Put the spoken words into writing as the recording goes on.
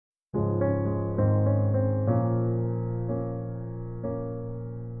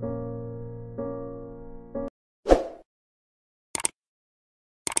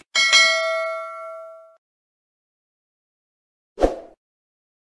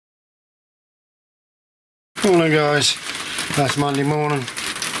Morning guys, that's Monday morning,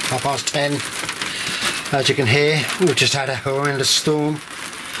 10:30. As you can hear, we've just had a horrendous storm.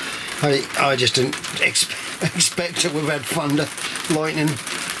 I just didn't expect it. We've had thunder, lightning,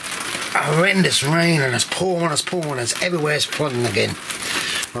 horrendous rain, and it's pouring, it's everywhere, it's flooding again.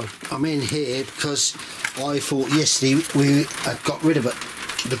 I'm in here because I thought yesterday we had got rid of it,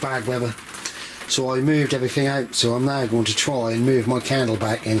 the bad weather. So I moved everything out, so I'm now going to try and move my candle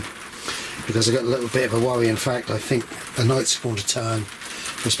back in, because I got a little bit of a worry. In fact, I think the night's going to turn.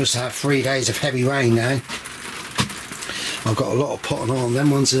 We're supposed to have 3 days of heavy rain now. I've got a lot of potting on. Them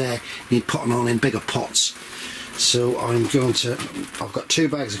ones there need potting on in bigger pots. So I'm going to, I've got 2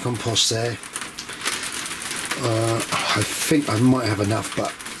 bags of compost there. I think I might have enough,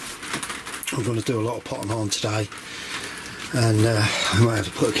 but I'm going to do a lot of potting on today. And I might have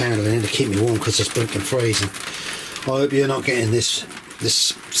to put a candle in to keep me warm because it's blinking freezing. I hope you're not getting this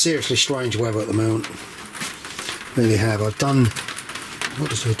seriously strange weather at the moment. Really have. I've done, what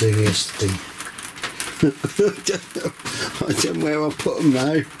did I do yesterday? I don't know where I put them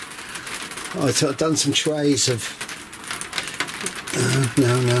now. I've done some trays of,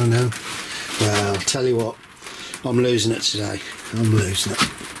 no. Well, I'll tell you what, I'm losing it today. I'm losing it.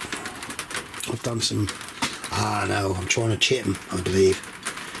 I've done some, no, I'm trying to chip them, I believe.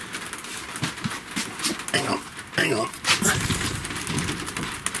 Hang on.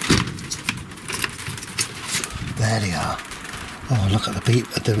 There they are. Oh, look at the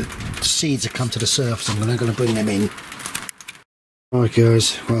seeds that come to the surface. I'm going to bring them in. Alright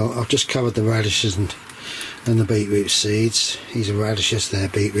guys, well, I've just covered the radishes and the beetroot seeds. These are radishes, they're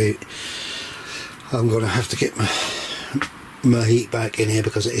beetroot. I'm going to have to get my heat back in here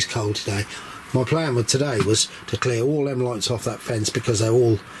because it is cold today. My plan with today was to clear all them lights off that fence because they're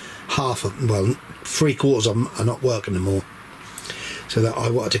all well, 3/4 of them are not working anymore. So that I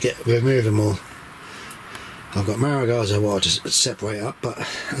wanted to remove them all. I've got marigolds I wanted to separate up, but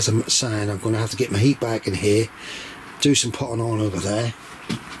as I'm saying, I'm going to have to get my heat back in here, do some potting on over there.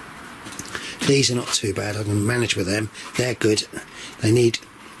 These are not too bad, I can manage with them, they're good. They need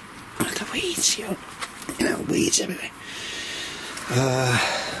the weeds, you know, weeds everywhere.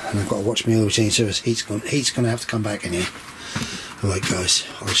 And I've got to watch my routine, so heat's going to have to come back in here. Alright guys,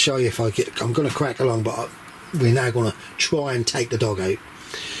 I'll show you if I'm going to crack along, but we're now going to try and take the dog out.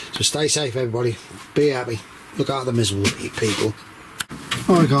 So stay safe everybody, be happy, look out the miserable people.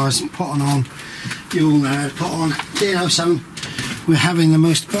 Alright guys, potting on, you all know, pot on, you know, so we're having the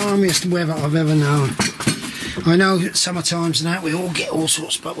most balmiest weather I've ever known. I know summertimes and that, we all get all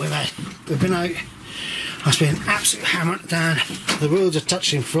sorts, but we've been out, it's been absolutely hammered down, the roads are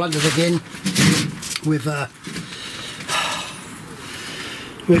touching flooded again. We've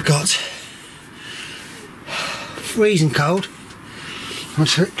got freezing cold.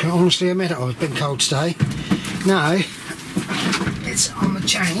 Honestly admit it, I've been cold today. Now it's on the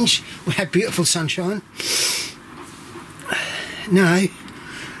change. We had beautiful sunshine. Now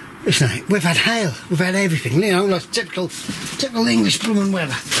we've had hail, we've had everything, you know, like typical English blooming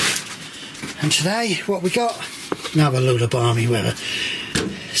weather. And today what we got? Another load of balmy weather.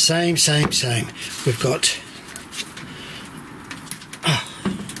 Same. We've got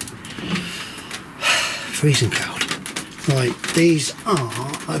freezing cold. Right, these are,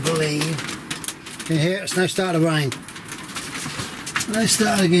 I believe, can you hear it? It's now starting to rain. Let's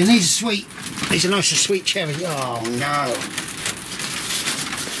start again. These are sweet. These are nice and sweet cherry. Oh no.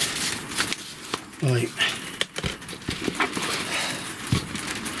 Right.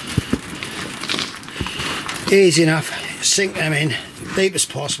 Easy enough. Sink them in, deep as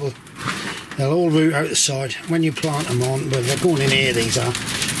possible. They'll all root out the side. When you plant them on, well, they're going in here, these are.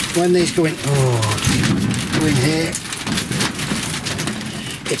 When these go in, go in here,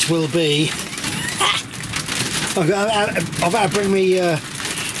 it will be. I've got to bring me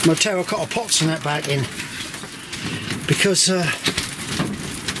my terracotta pots and that back in because the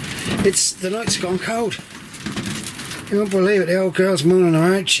night's gone cold. You won't believe it. The old girl's moaning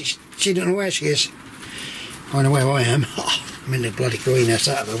around. She don't know where she is. I know where I am. I'm in the bloody greenhouse,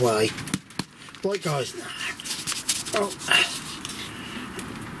 out of the way. Right guys.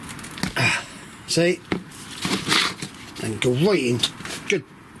 See? And great in.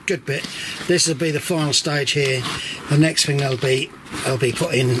 Good bit. This will be the final stage here. The next thing they'll be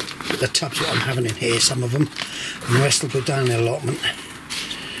putting the tubs what I'm having in here, some of them, and the rest will go down the allotment.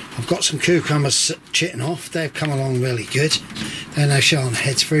 I've got some cucumbers chitting off. They've come along really good. They're now showing their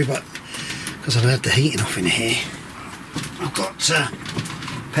heads through, but because I've had the heating off in here, I've got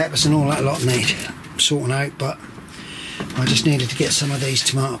peppers and all that lot need sorting out, but I just needed to get some of these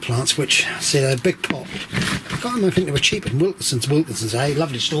tomato plants, which, see, they're a big pot. I think they were cheap in Wilkinson's, eh?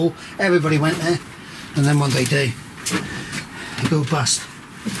 Lovely store. Everybody went there. and then what they do, they go bust.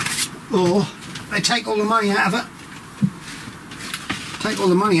 Or they take all the money out of it, take all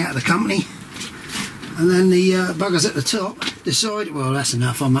the money out of the company, and then the buggers at the top decide, well, that's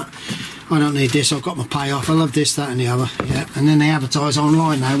enough, I don't need this, I've got my payoff, I love this, that and the other, yeah. And then they advertise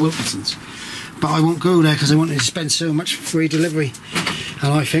online now, Wilkinson's. But I won't go there because I want to spend so much for free delivery,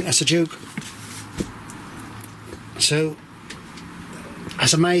 and I think that's a joke. So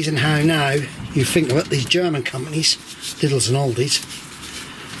it's amazing how now you think about these German companies, Lidl's and Aldi's,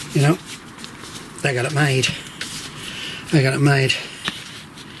 you know, they got it made. They got it made.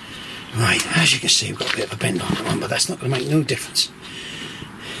 Right, as you can see, we've got a bit of a bend on the one, but that's not going to make no difference.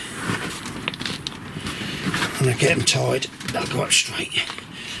 And I get them tied, they'll go up straight.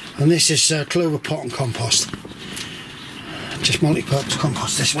 And this is clover pot and compost. Just multi-purpose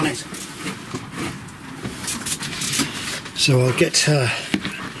compost, this one is. So I'll get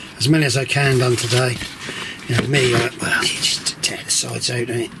as many as I can done today. You know, me, well, you just tear the sides out,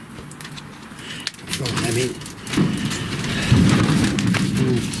 don't you? Fold them in.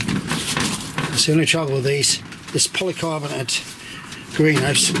 That's the only trouble with these. This polycarbonate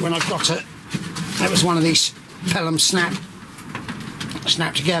greenhouse, when I got it, it was one of these Pelham snapped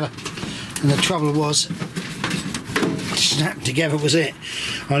together, and the trouble was snapping together was it.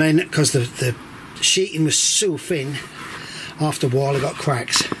 And then because the sheeting was so thin, after a while it got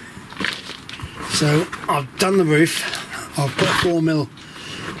cracks. So I've done the roof. I've put 4mm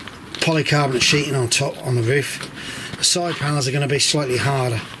polycarbonate sheeting on top on the roof. The side panels are going to be slightly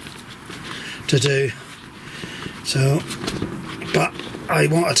harder to do, so but I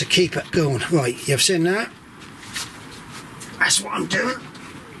wanted to keep it going. Right, you've seen that. That's what I'm doing.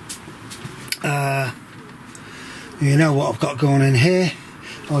 You know what I've got going in here.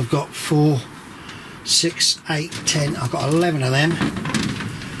 I've got 4, 6, 8, 10. I've got 11 of them.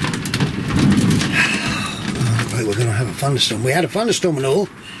 Right, we're going to have a thunderstorm. We had a thunderstorm and all.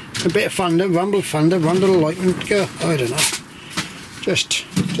 A bit of thunder, rumble of lightning. I don't know. Just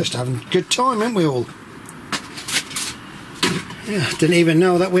having a good time, ain't we all? Yeah, didn't even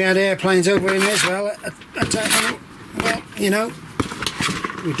know that we had airplanes over in Israel. Well, you know,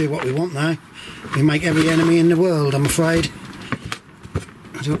 we do what we want now. We make every enemy in the world, I'm afraid.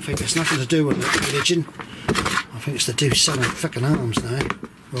 I don't think it's nothing to do with religion. I think it's to do selling frickin' arms now.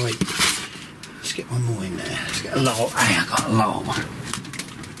 Right, let's get one more in there. Let's get a lower. Hey, I got a lower one.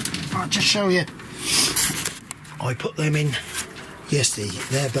 I'll just show you. I put them in yesterday.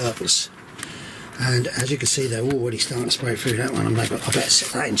 They're burbles, and as you can see, they're already starting to spray through that one. I'm like, I better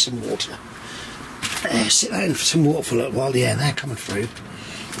sit that in some water. Sit that in for some water for a little while. Yeah, they're coming through.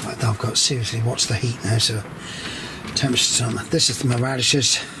 Right, I've got seriously watch the heat now. So temperature's on. This is my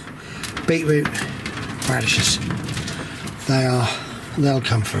radishes, beetroot radishes. They'll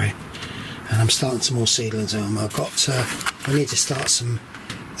come through, and I'm starting some more seedlings on them. I've got. I need to start some.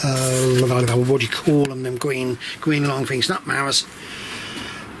 What do you call them green long things, not marrows.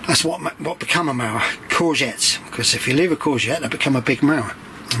 That's what become a marrow, courgettes, because if you leave a courgette they become a big marrow,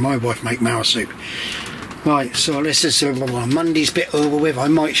 and my wife make marrow soup. Right, so this is Monday's bit over with. I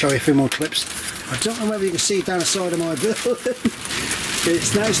might show you a few more clips. I don't know whether you can see it down the side of my building.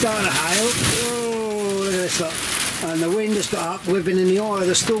 It's now starting to hail. Oh, look at this lot. And the wind has got up. We've been in the eye of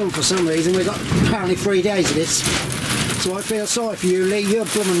the storm for some reason. We've got apparently 3 days of this. So I feel sorry for you, Lee. You're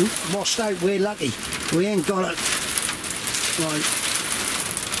blooming washed out. We're lucky. We ain't got it. Right.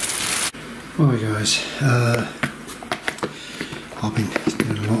 Right, guys. I've been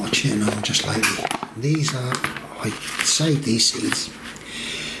doing a lot of chitting on just lately. These are, I saved these seeds.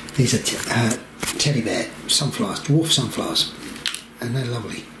 These are teddy bear sunflowers, dwarf sunflowers, and they're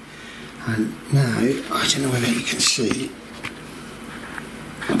lovely. And now, I don't know whether you can see,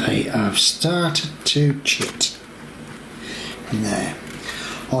 they have started to chit. In there.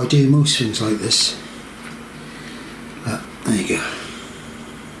 I do most things like this. But there you go.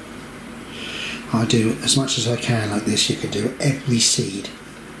 I do as much as I can like this. You can do every seed.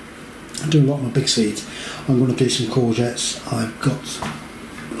 I do a lot of my big seeds. I'm going to do some courgettes. I've got.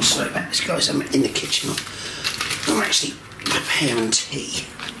 Sorry about this, guys. I'm in the kitchen. I'm actually preparing tea.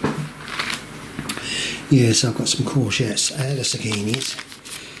 Yes, I've got some courgettes. They're the zucchinis.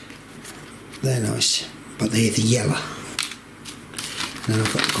 They're nice, but they're the yellow. And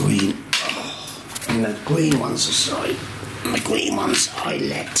I've got the green. Oh, and the green ones aside. The green ones I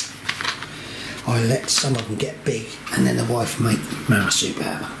let some of them get big, and then the wife make marrow soup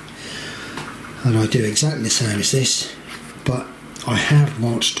out of them. And I do exactly the same as this, but I have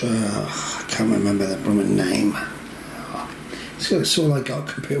watched. I can't remember the blooming name. It's all I got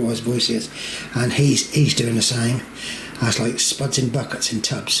computerised voices, and he's doing the same. That's like spuds in buckets in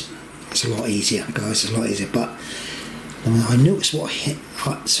tubs. It's a lot easier, guys. It's a lot easier. But I noticed what he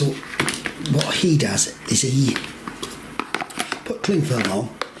does is he put cling film on,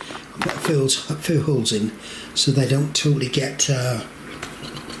 put a few holes in, so they don't totally get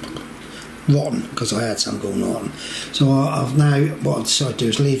rotten, because I had some going on. So I've now, what I decided to do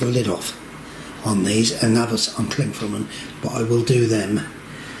is leave the lid off on these, and others I'm cling filming, but I will do them.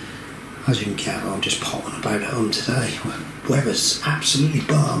 As you can gather, I'm just pottering about at home today. Weather's absolutely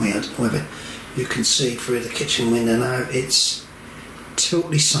balmy. I don't know whether you can see through the kitchen window now. It's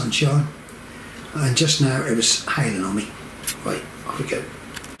totally sunshine, and just now it was hailing on me. Right, off we go.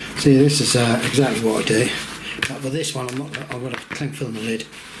 See, this is exactly what I do. But with this one, I'm going to cling film the lid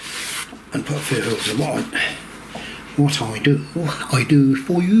and put a few holes in. What I do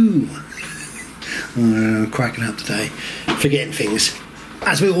for you. I'm cracking up today, forgetting things,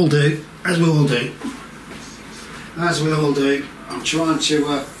 as we all do. I'm trying to.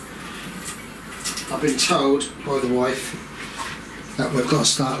 I've been told by the wife that we've got to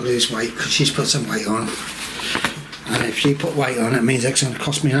start to lose weight, because she's put some weight on, and if she put weight on, it means it's going to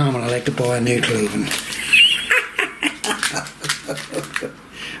cost me an arm and a leg to buy a new clothing.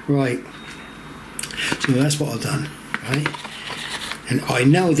 Right, so that's what I've done, right? And I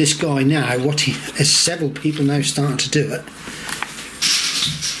know this guy now, there's several people now starting to do it,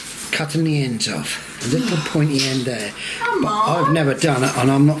 cutting the ends off, a little pointy end there. But I've never done it,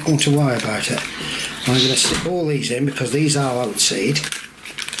 and I'm not going to worry about it. I'm going to stick all these in, because these are oat seed.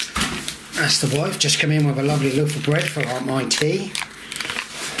 That's the wife, just come in with a lovely loaf of bread for like my tea.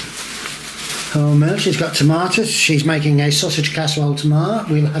 Oh no, she's got tomatoes. She's making a sausage casserole tomorrow.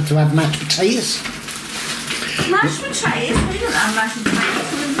 We'll have to have mashed potatoes. Mashed potatoes? We don't have mashed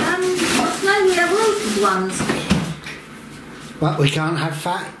potatoes. We have roasted ones. But we can't have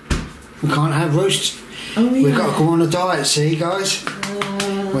fat. We can't have roast. Oh, yeah. We've got to go on a diet, see, guys?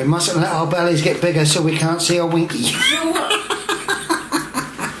 We mustn't let our bellies get bigger so we can't see our winky.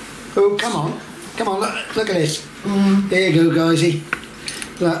 Oh, come on, look at this. There you go, guysy.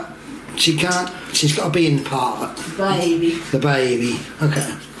 Look, she's got to be in part of it. The baby.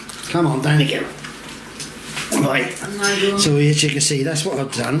 Okay, come on, down again. Right, so as you can see, that's what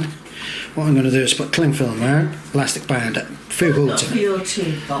I've done. What I'm going to do is put cling film there, elastic band it, few holes in it. Your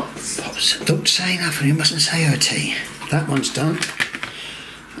tea pots. Don't say nothing, you mustn't say her tea. That one's done.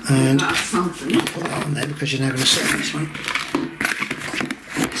 And I'll put that on there, because you're now going to sit on this one.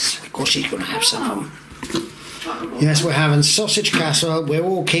 Yes, of course she's going to have some of them. Yes, we're having sausage casserole. We're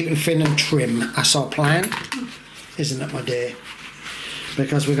all keeping thin and trim. That's our plan, isn't it, my dear?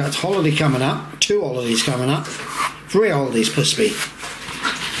 Because we've got a holiday coming up, 2 holidays coming up, 3 holidays possibly.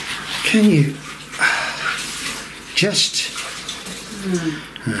 Can you just...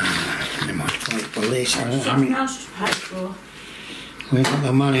 never mind, wait, police. I don't know. We've got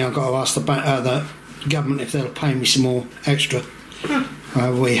no money. I've got to ask the government if they'll pay me some more extra.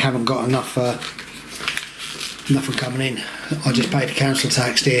 We haven't got enough. Nothing coming in. I just paid the council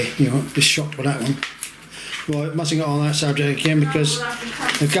tax there. You know, just shocked with that one. Right, mustn't go on that subject again, because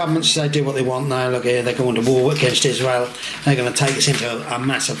the governments, they do what they want now. Look here, they're going to war against Israel. They're going to take us into a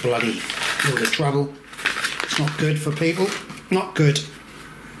massive bloody load of trouble. It's not good for people. Not good.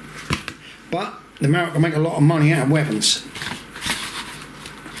 But America make a lot of money out of weapons.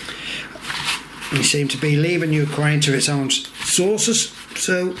 We seem to be leaving Ukraine to its own sources.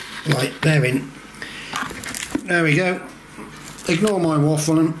 So, right, they're in. There we go. Ignore my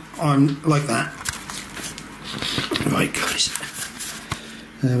waffling. I'm like that. Right, guys.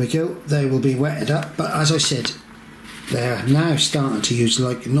 There we go. They will be wetted up. But as I said, they're now starting to use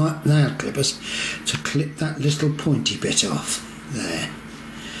like nail clippers to clip that little pointy bit off there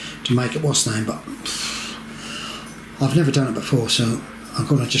to make it what's name. But I've never done it before, so I'm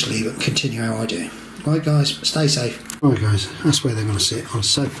going to just leave it and continue how I do. Right, guys, stay safe. Right, guys, that's where they're going to sit, on the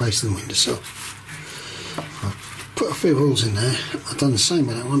south face of the windowsill. I've put a few holes in there. I've done the same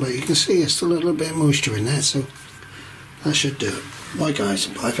with that one, but you can see there's still a little bit of moisture in there, so that should do it. Right, guys,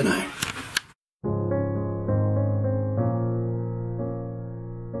 bye for now.